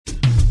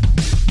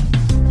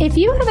If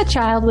you have a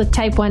child with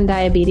type 1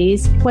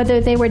 diabetes,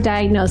 whether they were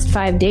diagnosed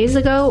 5 days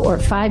ago or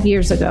 5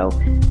 years ago,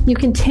 you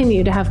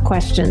continue to have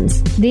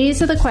questions. These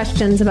are the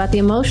questions about the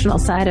emotional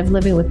side of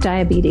living with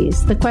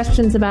diabetes, the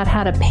questions about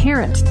how to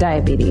parent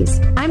diabetes.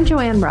 I'm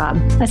Joanne Robb,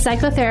 a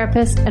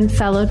psychotherapist and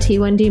fellow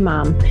T1D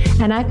mom,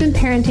 and I've been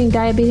parenting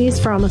diabetes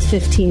for almost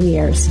 15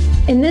 years.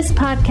 In this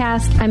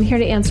podcast, I'm here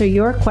to answer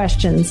your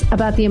questions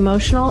about the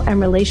emotional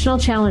and relational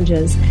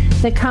challenges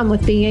that come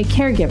with being a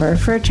caregiver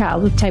for a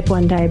child with type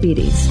 1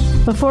 diabetes.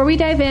 Before we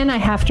dive in, I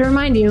have to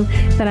remind you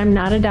that I'm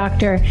not a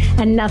doctor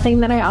and nothing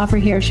that I offer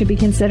here should be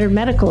considered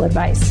medical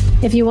advice.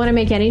 If you want to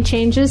make any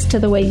changes to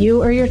the way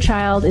you or your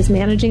child is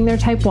managing their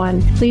type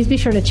 1, please be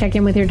sure to check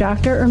in with your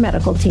doctor or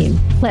medical team.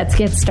 Let's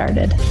get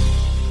started.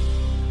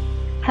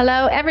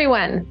 Hello,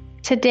 everyone.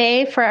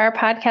 Today, for our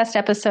podcast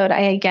episode, I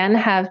again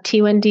have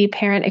T1D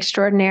parent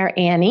extraordinaire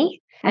Annie,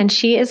 and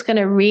she is going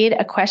to read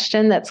a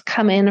question that's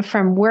come in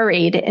from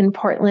Worried in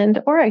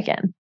Portland,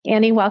 Oregon.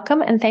 Annie,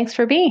 welcome, and thanks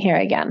for being here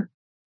again.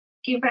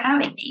 Thank you for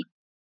having me.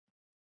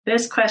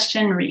 This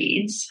question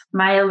reads,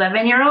 my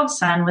 11-year-old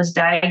son was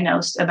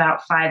diagnosed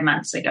about 5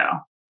 months ago.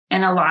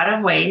 In a lot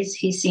of ways,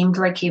 he seemed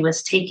like he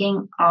was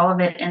taking all of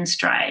it in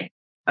stride.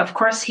 Of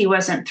course, he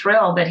wasn't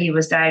thrilled that he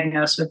was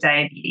diagnosed with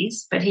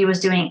diabetes, but he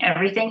was doing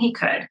everything he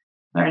could,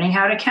 learning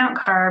how to count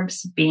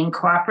carbs, being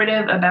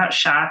cooperative about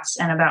shots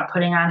and about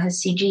putting on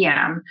his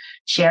CGM,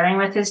 sharing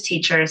with his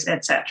teachers,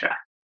 etc.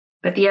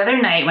 But the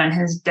other night when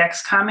his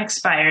Dexcom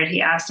expired,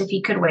 he asked if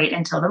he could wait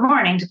until the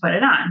morning to put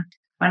it on.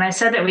 When I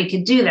said that we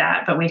could do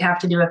that, but we'd have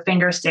to do a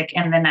finger stick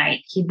in the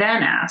night, he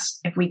then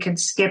asked if we could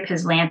skip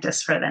his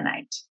Lantus for the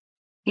night.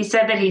 He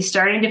said that he's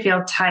starting to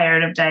feel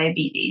tired of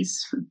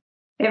diabetes.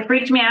 It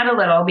freaked me out a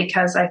little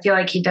because I feel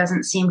like he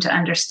doesn't seem to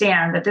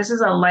understand that this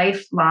is a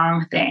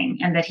lifelong thing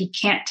and that he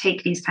can't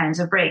take these kinds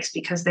of breaks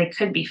because they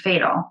could be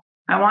fatal.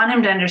 I want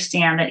him to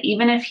understand that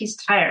even if he's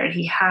tired,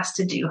 he has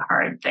to do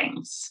hard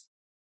things.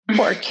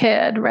 Poor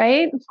kid,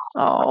 right?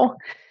 Oh,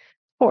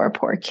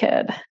 poor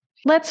kid.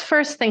 Let's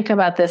first think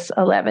about this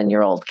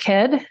 11-year-old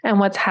kid and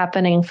what's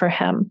happening for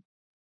him.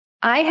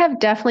 I have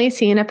definitely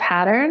seen a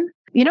pattern.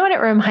 You know what it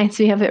reminds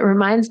me of? It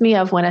reminds me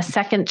of when a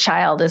second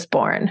child is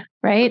born,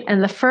 right?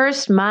 And the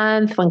first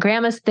month when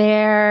grandma's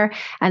there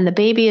and the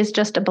baby is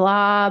just a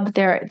blob,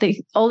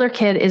 the older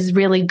kid is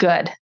really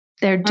good.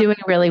 They're doing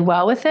really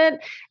well with it.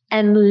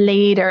 And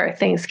later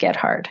things get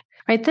hard.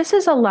 Right? This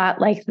is a lot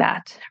like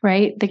that,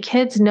 right? The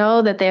kids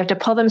know that they have to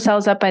pull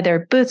themselves up by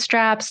their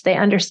bootstraps. They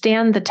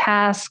understand the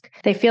task.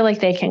 They feel like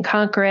they can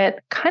conquer it,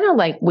 kind of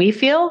like we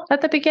feel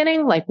at the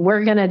beginning, like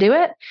we're going to do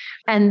it.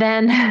 And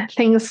then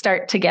things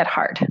start to get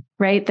hard,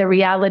 right? The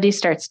reality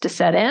starts to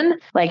set in.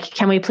 Like,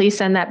 can we please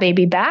send that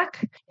baby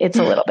back? It's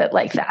a little bit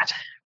like that.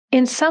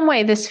 In some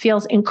way, this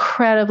feels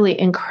incredibly,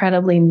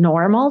 incredibly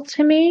normal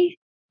to me.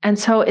 And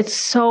so it's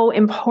so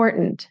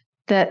important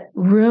that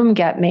room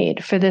get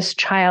made for this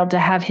child to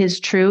have his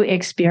true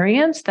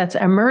experience that's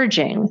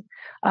emerging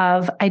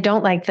of, I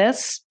don't like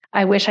this.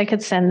 I wish I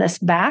could send this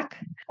back.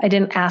 I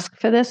didn't ask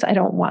for this. I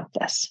don't want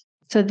this.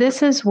 So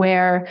this is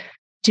where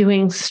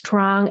doing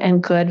strong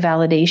and good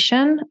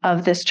validation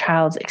of this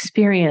child's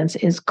experience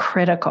is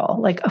critical.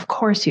 Like, of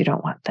course you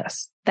don't want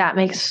this. That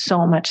makes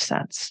so much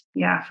sense.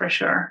 Yeah, for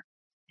sure.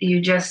 You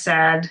just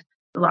said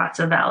lots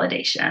of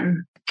validation.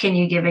 Can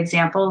you give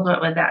examples?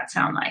 What would that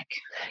sound like?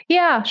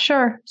 Yeah,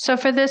 sure. So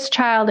for this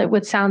child, it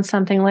would sound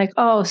something like,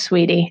 oh,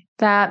 sweetie,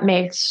 that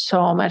makes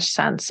so much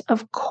sense.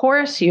 Of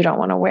course, you don't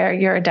want to wear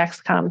your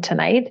Dexcom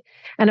tonight.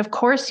 And of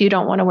course, you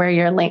don't want to wear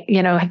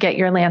get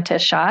your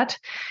Lantus shot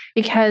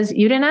because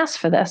you didn't ask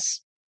for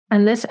this.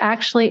 And this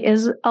actually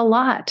is a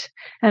lot.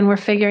 And we're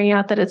figuring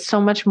out that it's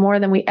so much more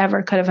than we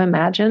ever could have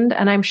imagined.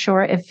 And I'm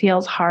sure it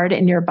feels hard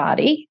in your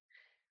body.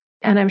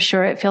 And I'm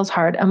sure it feels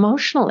hard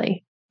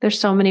emotionally. There's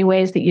so many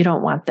ways that you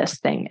don't want this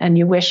thing and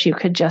you wish you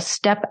could just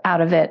step out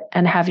of it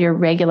and have your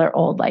regular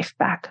old life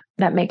back.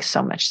 That makes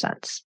so much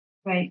sense.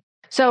 Right.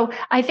 So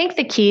I think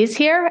the keys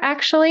here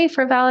actually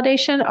for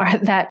validation are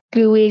that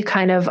gooey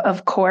kind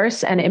of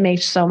course, and it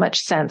makes so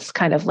much sense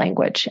kind of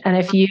language. And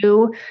if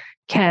you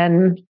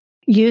can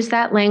use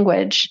that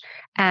language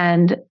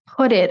and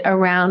put it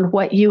around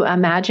what you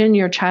imagine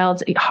your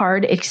child's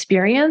hard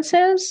experience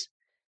is,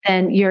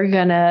 then you're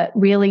going to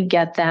really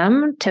get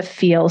them to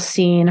feel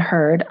seen,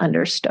 heard,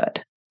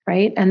 understood,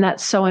 right? And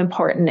that's so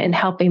important in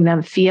helping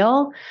them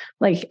feel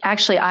like,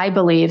 actually, I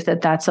believe that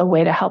that's a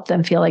way to help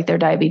them feel like their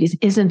diabetes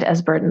isn't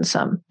as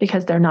burdensome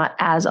because they're not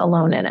as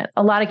alone in it.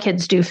 A lot of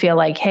kids do feel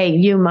like, hey,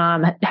 you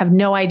mom have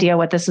no idea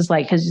what this is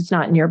like because it's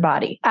not in your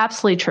body.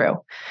 Absolutely true.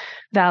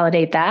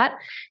 Validate that.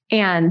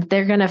 And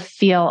they're going to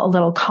feel a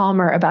little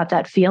calmer about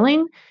that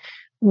feeling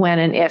when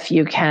and if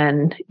you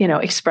can,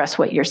 express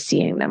what you're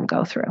seeing them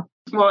go through.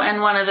 Well,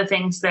 and one of the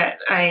things that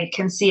I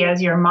can see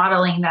as you're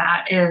modeling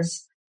that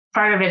is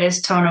part of it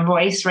is tone of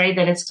voice, right?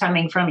 That it's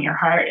coming from your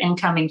heart and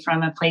coming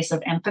from a place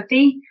of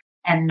empathy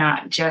and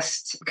not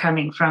just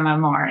coming from a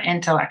more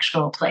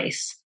intellectual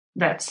place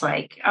that's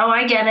like, oh,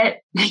 I get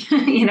it,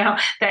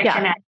 that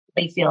can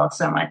actually feel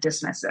somewhat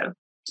dismissive.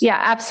 Yeah,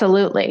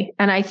 absolutely.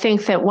 And I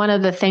think that one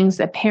of the things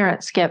that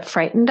parents get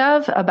frightened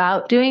of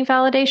about doing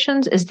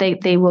validations is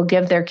they will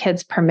give their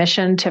kids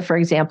permission to, for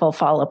example,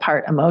 fall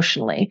apart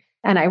emotionally.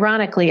 And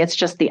ironically, it's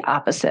just the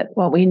opposite.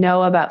 What we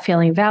know about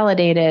feeling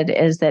validated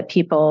is that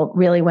people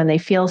really, when they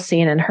feel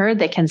seen and heard,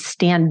 they can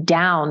stand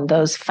down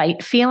those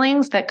fight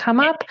feelings that come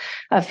up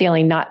of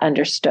feeling not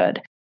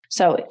understood.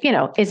 So,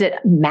 is it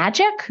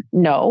magic?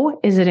 No.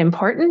 Is it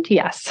important?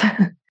 Yes.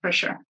 For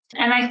sure.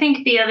 And I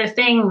think the other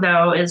thing,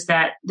 though, is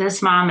that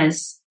this mom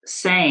is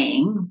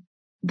saying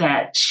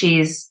that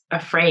she's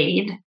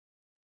afraid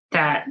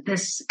that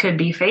this could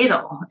be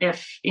fatal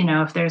if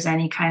there's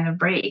any kind of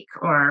break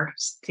or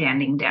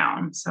standing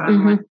down. So I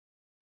don't know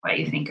what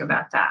you think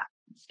about that.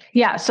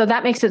 Yeah. So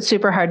that makes it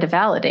super hard to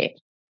validate,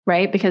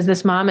 right? Because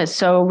this mom is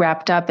so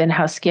wrapped up in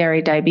how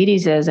scary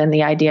diabetes is and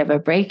the idea of a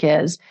break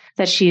is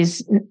that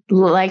she's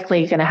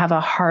likely going to have a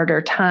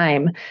harder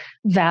time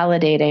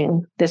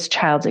validating this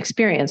child's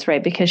experience,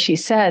 right? Because she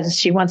says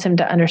she wants him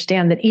to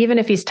understand that even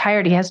if he's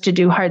tired, he has to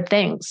do hard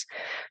things.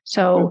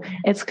 So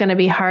it's going to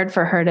be hard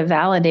for her to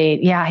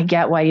validate, yeah, I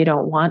get why you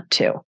don't want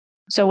to.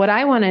 So what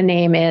I want to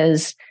name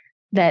is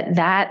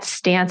that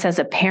stance as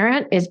a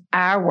parent is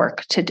our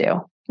work to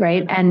do,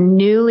 right? And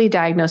newly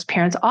diagnosed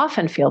parents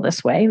often feel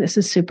this way. This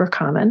is super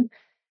common.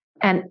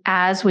 And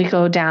as we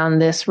go down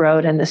this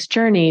road and this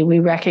journey, we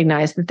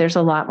recognize that there's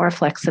a lot more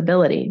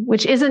flexibility,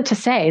 which isn't to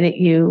say that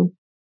you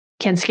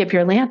can skip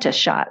your Lantus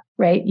shot,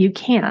 right? You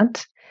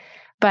can't,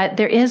 but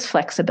there is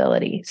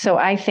flexibility. So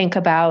I think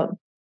about,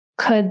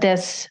 could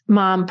this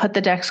mom put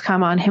the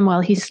Dexcom on him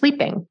while he's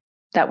sleeping?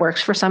 That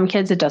works for some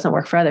kids. It doesn't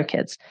work for other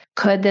kids.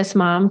 Could this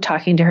mom,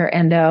 talking to her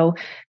endo,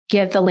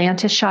 give the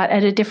Lantus shot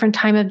at a different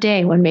time of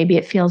day when maybe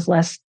it feels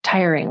less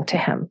tiring to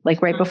him?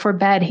 Like right before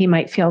bed, he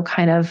might feel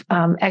kind of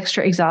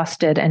extra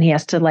exhausted and he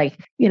has to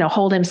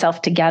hold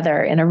himself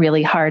together in a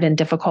really hard and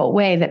difficult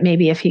way that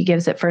maybe if he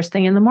gives it first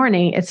thing in the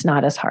morning, it's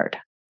not as hard.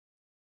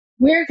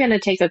 We're going to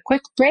take a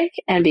quick break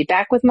and be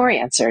back with more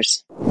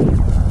answers.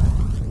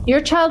 Your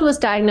child was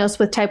diagnosed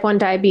with type 1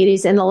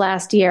 diabetes in the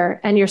last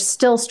year, and you're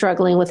still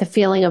struggling with the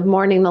feeling of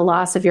mourning the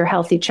loss of your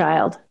healthy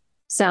child.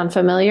 Sound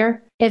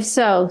familiar? If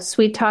so,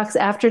 Sweet Talk's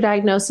After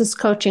Diagnosis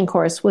coaching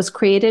course was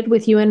created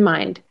with you in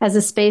mind as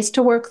a space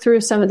to work through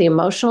some of the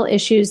emotional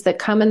issues that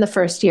come in the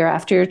first year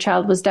after your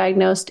child was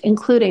diagnosed,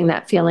 including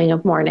that feeling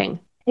of mourning.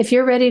 If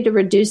you're ready to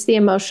reduce the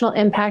emotional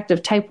impact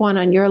of type 1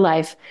 on your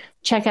life,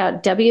 check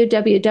out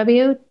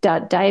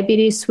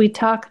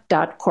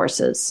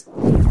www.diabetessweettalk.courses.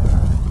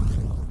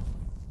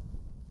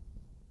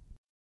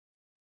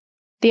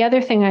 The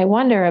other thing I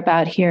wonder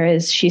about here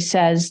is she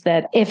says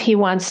that if he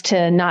wants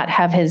to not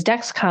have his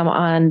Dexcom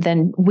on,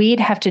 then we'd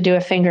have to do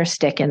a finger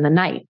stick in the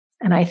night.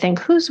 And I think,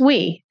 who's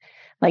we?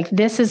 Like,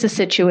 this is a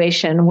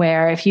situation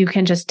where if you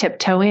can just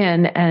tiptoe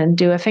in and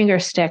do a finger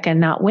stick and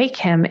not wake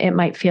him, it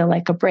might feel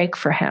like a break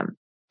for him.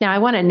 Now, I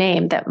want to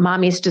name that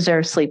mommies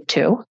deserve sleep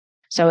too.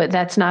 So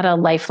that's not a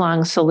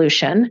lifelong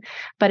solution.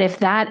 But if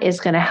that is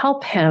going to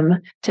help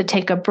him to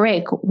take a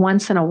break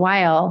once in a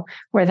while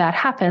where that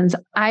happens,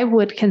 I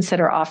would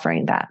consider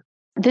offering that.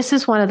 This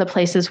is one of the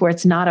places where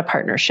it's not a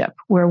partnership,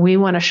 where we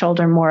want to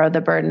shoulder more of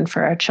the burden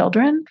for our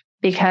children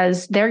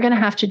because they're going to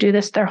have to do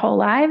this their whole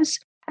lives.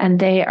 And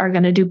they are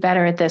going to do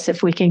better at this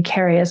if we can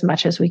carry as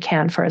much as we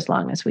can for as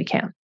long as we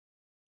can.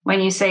 When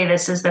you say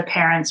this is the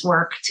parent's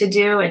work to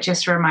do, it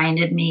just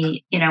reminded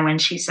me, when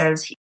she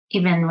says,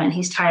 even when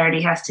he's tired,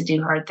 he has to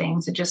do hard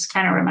things. It just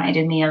kind of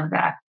reminded me of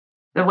that,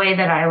 the way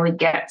that I would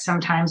get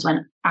sometimes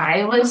when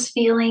I was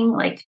feeling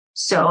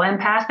so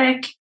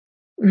empathic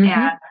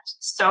and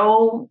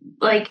so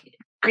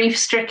grief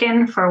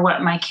stricken for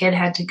what my kid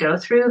had to go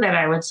through that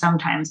I would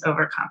sometimes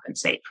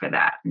overcompensate for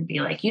that and be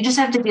like, you just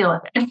have to deal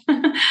with it.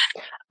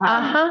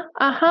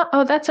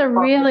 Oh, that's a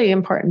really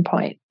important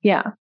point.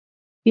 Yeah.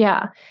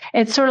 Yeah.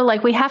 It's sort of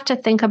like we have to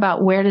think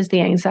about, where does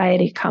the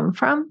anxiety come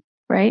from?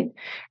 Right.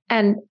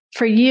 And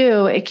for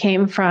you, it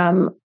came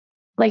from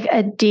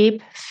a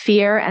deep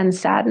fear and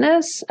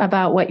sadness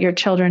about what your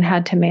children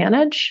had to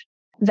manage.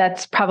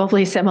 That's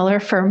probably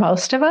similar for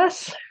most of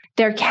us.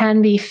 There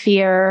can be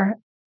fear.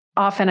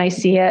 Often I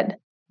see it,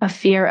 a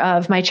fear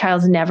of my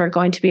child's never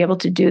going to be able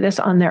to do this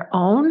on their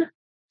own.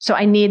 So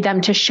I need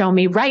them to show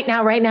me right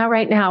now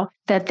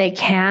that they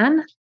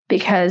can.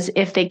 Because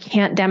if they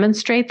can't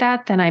demonstrate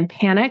that, then I'm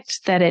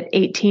panicked that at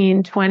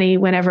 18, 20,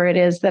 whenever it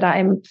is that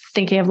I'm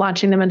thinking of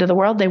launching them into the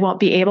world, they won't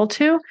be able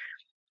to.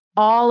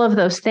 All of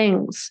those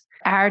things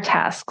are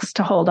tasks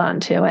to hold on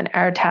to and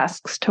our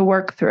tasks to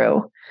work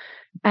through,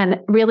 and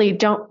really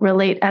don't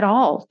relate at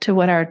all to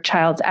what our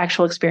child's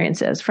actual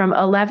experience is. From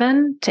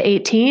 11 to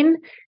 18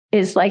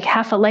 is like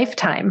half a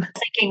lifetime.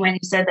 Thinking when you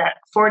said that,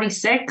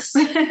 46.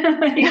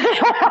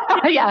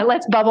 Yeah,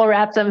 let's bubble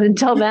wrap them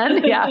until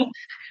then. Yeah,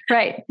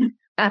 right.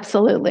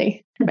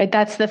 Absolutely. Right.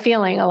 That's the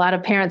feeling a lot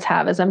of parents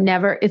have is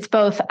it's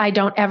both, I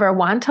don't ever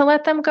want to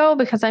let them go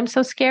because I'm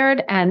so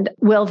scared, and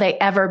will they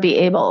ever be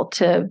able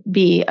to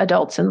be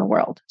adults in the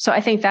world? So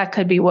I think that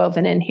could be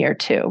woven in here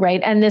too.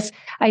 Right. And this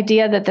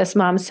idea that this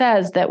mom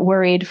says that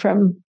worried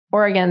from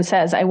Oregon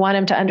says, I want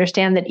him to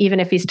understand that even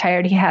if he's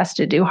tired, he has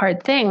to do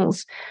hard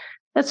things.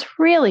 That's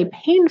really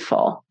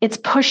painful. It's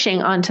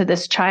pushing onto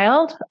this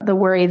child the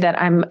worry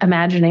that I'm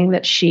imagining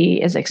that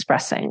she is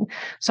expressing.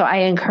 So I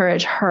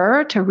encourage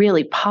her to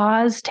really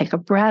pause, take a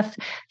breath,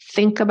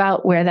 think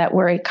about where that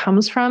worry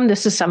comes from.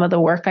 This is some of the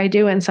work I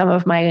do in some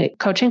of my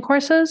coaching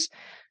courses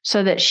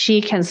so that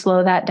she can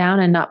slow that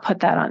down and not put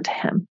that onto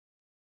him.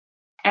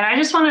 And I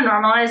just want to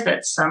normalize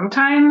that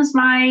sometimes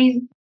my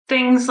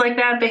things like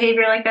that,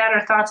 behavior like that,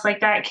 or thoughts like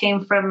that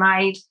came from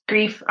my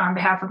grief on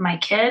behalf of my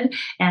kid.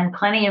 And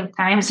plenty of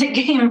times it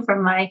came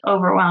from my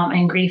overwhelm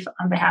and grief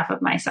on behalf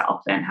of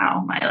myself and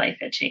how my life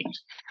had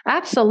changed.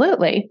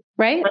 Absolutely.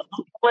 Right? But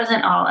it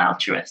wasn't all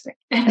altruistic.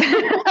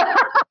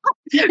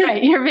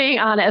 Right. You're being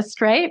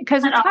honest, right?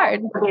 Because it's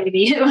hard.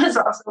 Baby. It was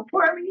also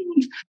for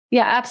me.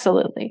 Yeah,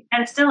 absolutely.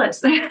 And it still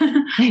is.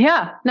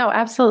 Yeah, no,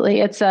 absolutely.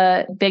 It's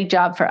a big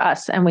job for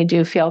us. And we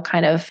do feel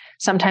kind of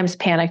sometimes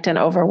panicked and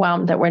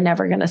overwhelmed that we're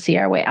never going to see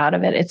our way out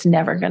of it. It's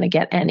never going to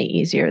get any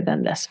easier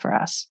than this for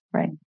us,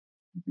 right?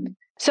 Mm-hmm.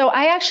 So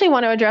I actually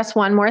want to address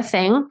one more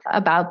thing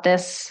about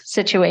this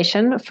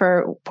situation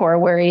for Poor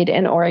Worried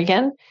in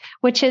Oregon,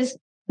 which is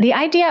the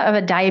idea of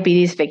a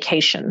diabetes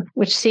vacation,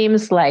 which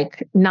seems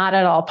like not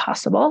at all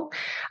possible,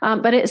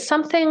 but it's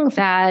something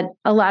that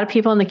a lot of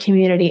people in the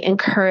community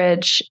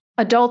encourage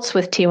adults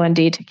with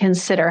T1D to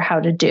consider how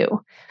to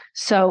do.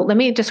 So let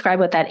me describe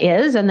what that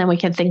is, and then we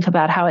can think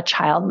about how a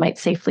child might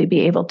safely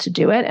be able to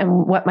do it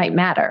and what might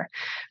matter,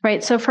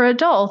 right? So for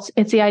adults,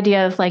 it's the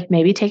idea of like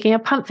maybe taking a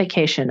pump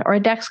vacation or a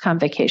Dexcom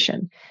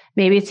vacation.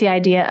 Maybe it's the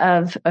idea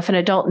of if an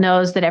adult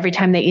knows that every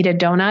time they eat a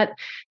donut,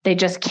 they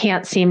just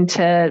can't seem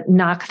to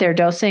knock their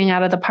dosing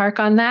out of the park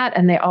on that,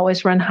 and they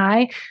always run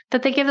high,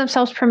 that they give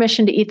themselves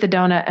permission to eat the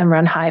donut and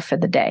run high for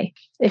the day.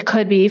 It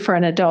could be for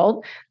an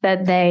adult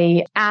that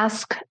they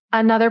ask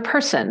another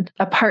person,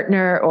 a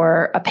partner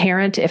or a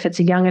parent, if it's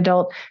a young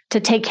adult, to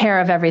take care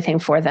of everything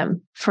for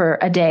them for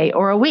a day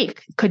or a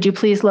week. Could you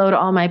please load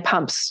all my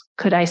pumps?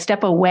 Could I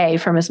step away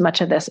from as much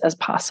of this as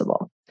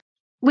possible?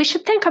 We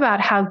should think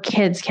about how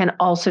kids can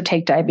also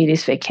take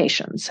diabetes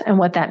vacations and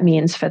what that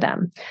means for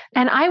them.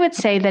 And I would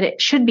say that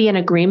it should be an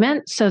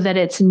agreement so that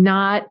it's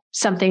not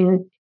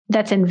something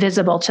that's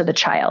invisible to the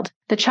child.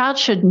 The child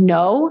should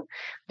know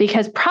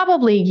because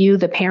probably you,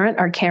 the parent,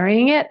 are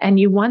carrying it and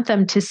you want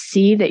them to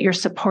see that you're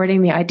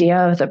supporting the idea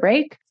of the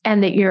break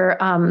and that you're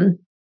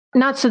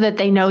not so that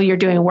they know you're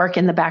doing work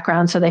in the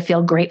background so they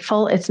feel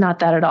grateful. It's not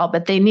that at all,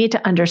 but they need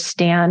to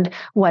understand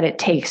what it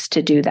takes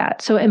to do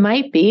that. So it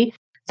might be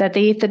that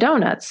they eat the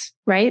donuts,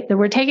 right? That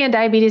we're taking a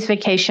diabetes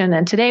vacation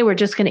and today we're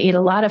just going to eat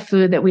a lot of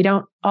food that we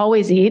don't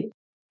always eat,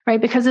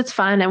 right? Because it's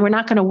fun and we're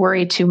not going to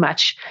worry too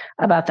much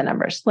about the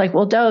numbers. Like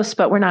we'll dose,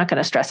 but we're not going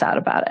to stress out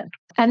about it.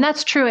 And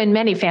that's true in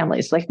many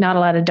families, like not a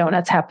lot of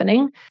donuts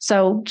happening.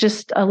 So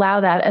just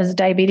allow that as a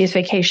diabetes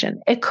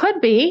vacation. It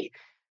could be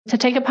to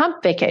take a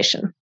pump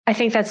vacation. I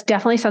think that's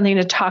definitely something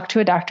to talk to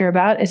a doctor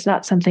about. It's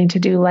not something to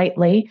do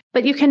lightly,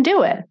 but you can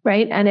do it,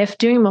 right? And if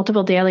doing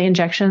multiple daily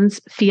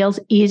injections feels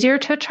easier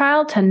to a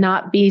child to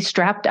not be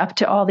strapped up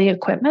to all the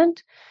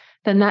equipment,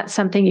 then that's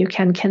something you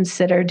can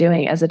consider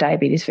doing as a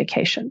diabetes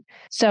vacation.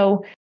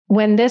 So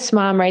when this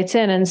mom writes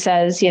in and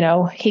says, you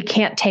know, he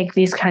can't take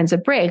these kinds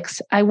of breaks,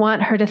 I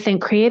want her to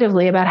think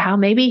creatively about how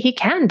maybe he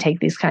can take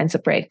these kinds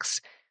of breaks.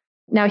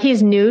 Now,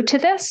 he's new to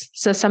this.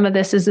 So some of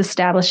this is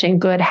establishing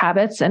good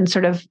habits and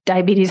sort of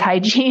diabetes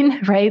hygiene,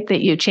 right?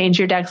 That you change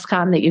your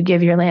Dexcom, that you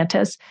give your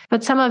Lantus.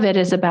 But some of it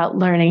is about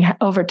learning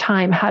over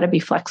time how to be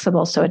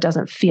flexible so it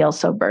doesn't feel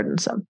so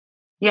burdensome.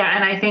 Yeah.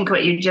 And I think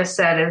what you just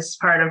said is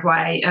part of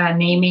why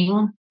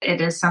naming it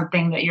is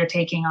something that you're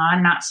taking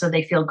on, not so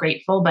they feel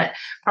grateful, but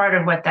part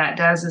of what that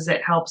does is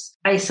it helps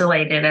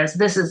isolate it as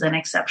this is an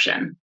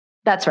exception.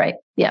 That's right.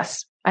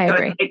 Yes. I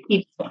agree. It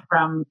keeps it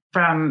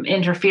from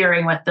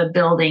interfering with the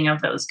building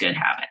of those good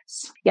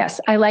habits. Yes,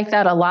 I like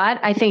that a lot.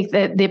 I think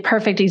that the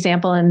perfect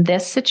example in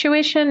this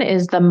situation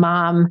is the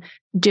mom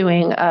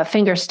doing a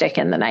finger stick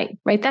in the night,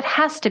 right? That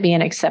has to be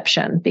an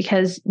exception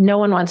because no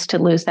one wants to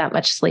lose that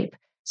much sleep.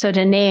 So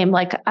to name,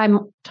 like,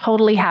 I'm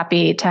totally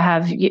happy to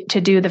have you to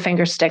do the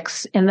finger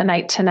sticks in the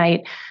night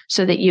tonight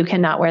so that you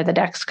cannot wear the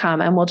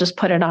Dexcom and we'll just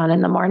put it on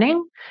in the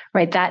morning,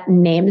 right? That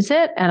names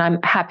it. And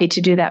I'm happy to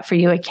do that for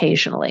you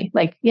occasionally.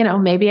 Like, you know,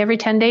 maybe every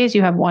 10 days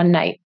you have one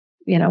night,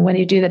 you know, when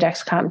you do the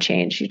Dexcom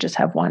change, you just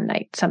have one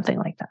night, something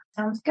like that.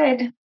 Sounds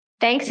good.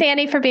 Thanks,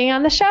 Annie, for being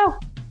on the show.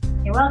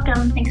 You're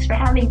welcome. Thanks for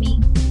having me.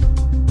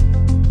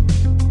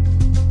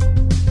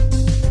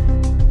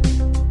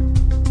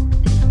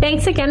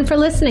 Thanks again for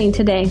listening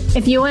today.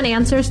 If you want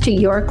answers to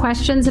your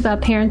questions about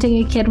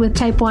parenting a kid with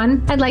type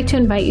 1, I'd like to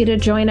invite you to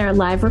join our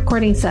live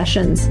recording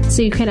sessions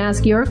so you can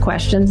ask your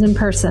questions in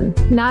person.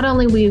 Not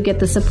only will you get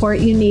the support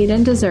you need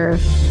and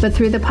deserve, but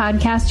through the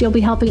podcast, you'll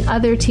be helping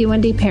other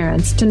T1D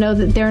parents to know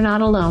that they're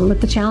not alone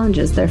with the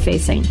challenges they're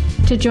facing.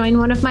 To join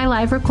one of my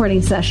live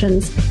recording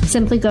sessions,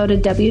 simply go to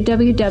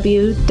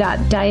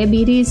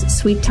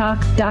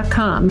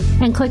www.diabetessweettalk.com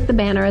and click the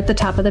banner at the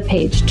top of the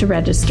page to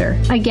register.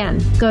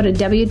 Again, go to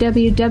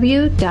www.diabetessweettalk.com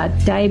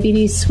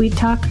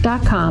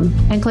www.diabetessweettalk.com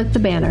and click the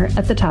banner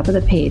at the top of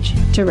the page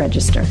to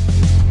register.